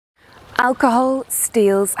Alcohol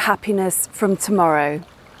steals happiness from tomorrow.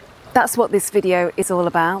 That's what this video is all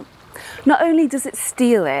about. Not only does it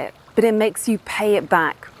steal it, but it makes you pay it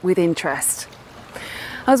back with interest.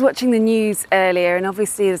 I was watching the news earlier, and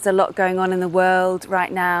obviously there's a lot going on in the world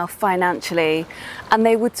right now financially, and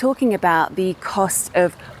they were talking about the cost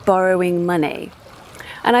of borrowing money.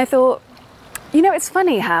 And I thought, you know, it's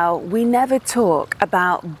funny how we never talk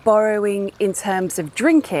about borrowing in terms of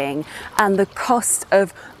drinking and the cost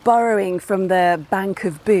of borrowing from the bank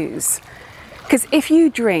of booze. Because if you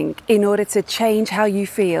drink in order to change how you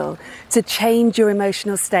feel, to change your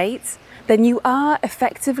emotional state, then you are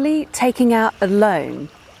effectively taking out a loan.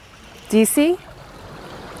 Do you see?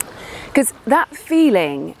 Because that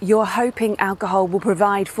feeling you're hoping alcohol will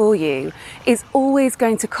provide for you is always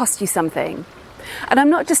going to cost you something. And I'm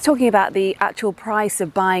not just talking about the actual price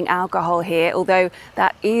of buying alcohol here, although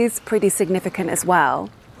that is pretty significant as well.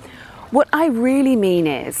 What I really mean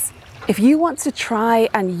is, if you want to try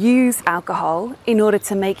and use alcohol in order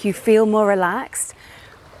to make you feel more relaxed,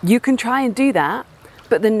 you can try and do that,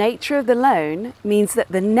 but the nature of the loan means that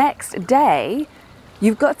the next day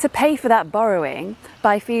you've got to pay for that borrowing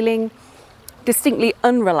by feeling distinctly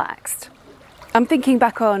unrelaxed. I'm thinking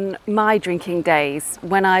back on my drinking days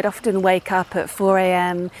when I'd often wake up at 4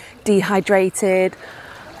 a.m, dehydrated,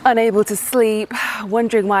 unable to sleep,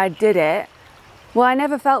 wondering why I did it. Well, I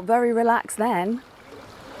never felt very relaxed then.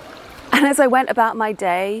 And as I went about my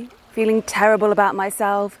day, feeling terrible about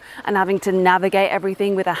myself and having to navigate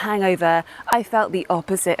everything with a hangover, I felt the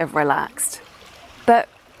opposite of relaxed. But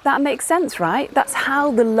that makes sense, right? That's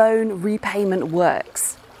how the loan repayment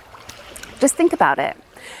works. Just think about it.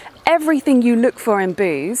 Everything you look for in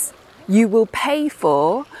booze, you will pay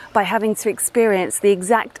for by having to experience the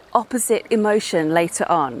exact opposite emotion later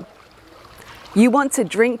on. You want to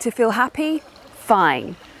drink to feel happy?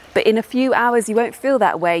 Fine. But in a few hours you won't feel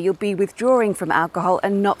that way. You'll be withdrawing from alcohol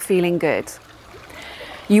and not feeling good.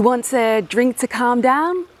 You want to drink to calm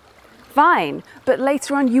down? Fine. But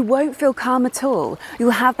later on you won't feel calm at all.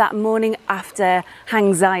 You'll have that morning after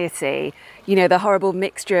anxiety. You know, the horrible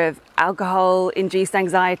mixture of alcohol-induced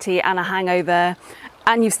anxiety and a hangover,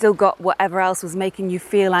 and you've still got whatever else was making you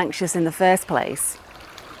feel anxious in the first place.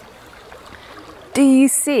 Do you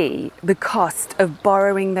see the cost of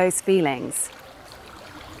borrowing those feelings?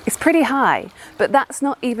 It's pretty high, but that's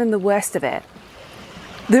not even the worst of it.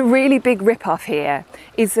 The really big rip-off here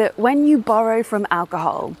is that when you borrow from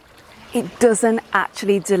alcohol, it doesn't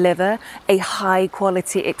actually deliver a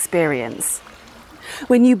high-quality experience.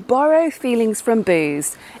 When you borrow feelings from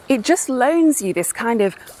booze, it just loans you this kind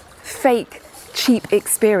of fake, cheap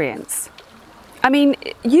experience. I mean,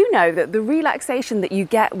 you know that the relaxation that you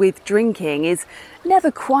get with drinking is never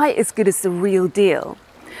quite as good as the real deal.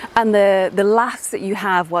 And the laughs that you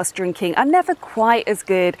have whilst drinking are never quite as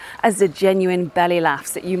good as the genuine belly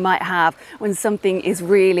laughs that you might have when something is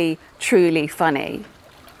really, truly funny.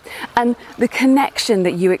 And the connection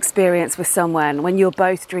that you experience with someone when you're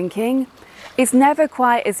both drinking is never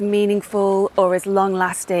quite as meaningful or as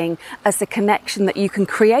long-lasting as the connection that you can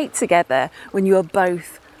create together when you are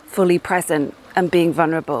both fully present and being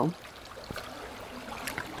vulnerable.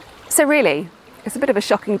 So really, it's a bit of a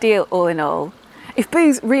shocking deal all in all. If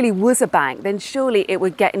booze really was a bank, then surely it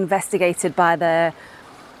would get investigated by the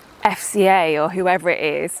FCA or whoever it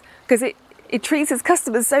is, because it treats its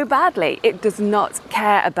customers so badly. It does not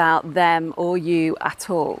care about them or you at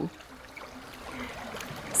all.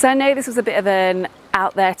 So I know this was a bit of an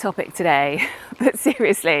out there topic today, but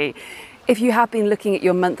seriously, if you have been looking at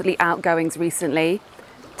your monthly outgoings recently,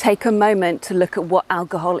 take a moment to look at what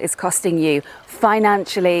alcohol is costing you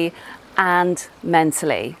financially and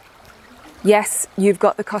mentally. Yes, you've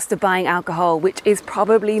got the cost of buying alcohol, which is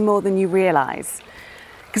probably more than you realise.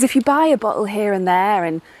 Because if you buy a bottle here and there,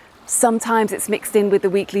 and sometimes it's mixed in with the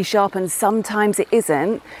weekly shop and sometimes it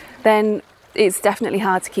isn't, then it's definitely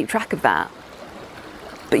hard to keep track of that.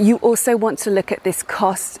 But you also want to look at this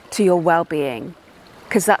cost to your well-being,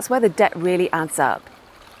 because that's where the debt really adds up.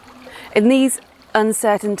 In these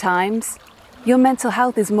uncertain times, your mental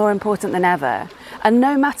health is more important than ever. And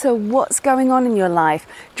no matter what's going on in your life,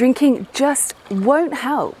 drinking just won't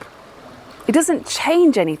help. It doesn't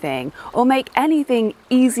change anything or make anything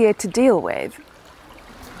easier to deal with.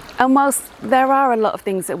 And whilst there are a lot of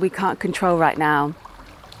things that we can't control right now,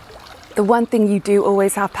 the one thing you do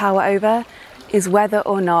always have power over is whether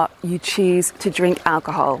or not you choose to drink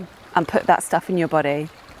alcohol and put that stuff in your body.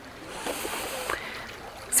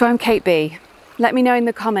 So I'm Kate B. Let me know in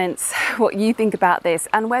the comments what you think about this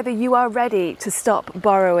and whether you are ready to stop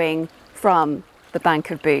borrowing from the bank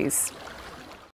of booze.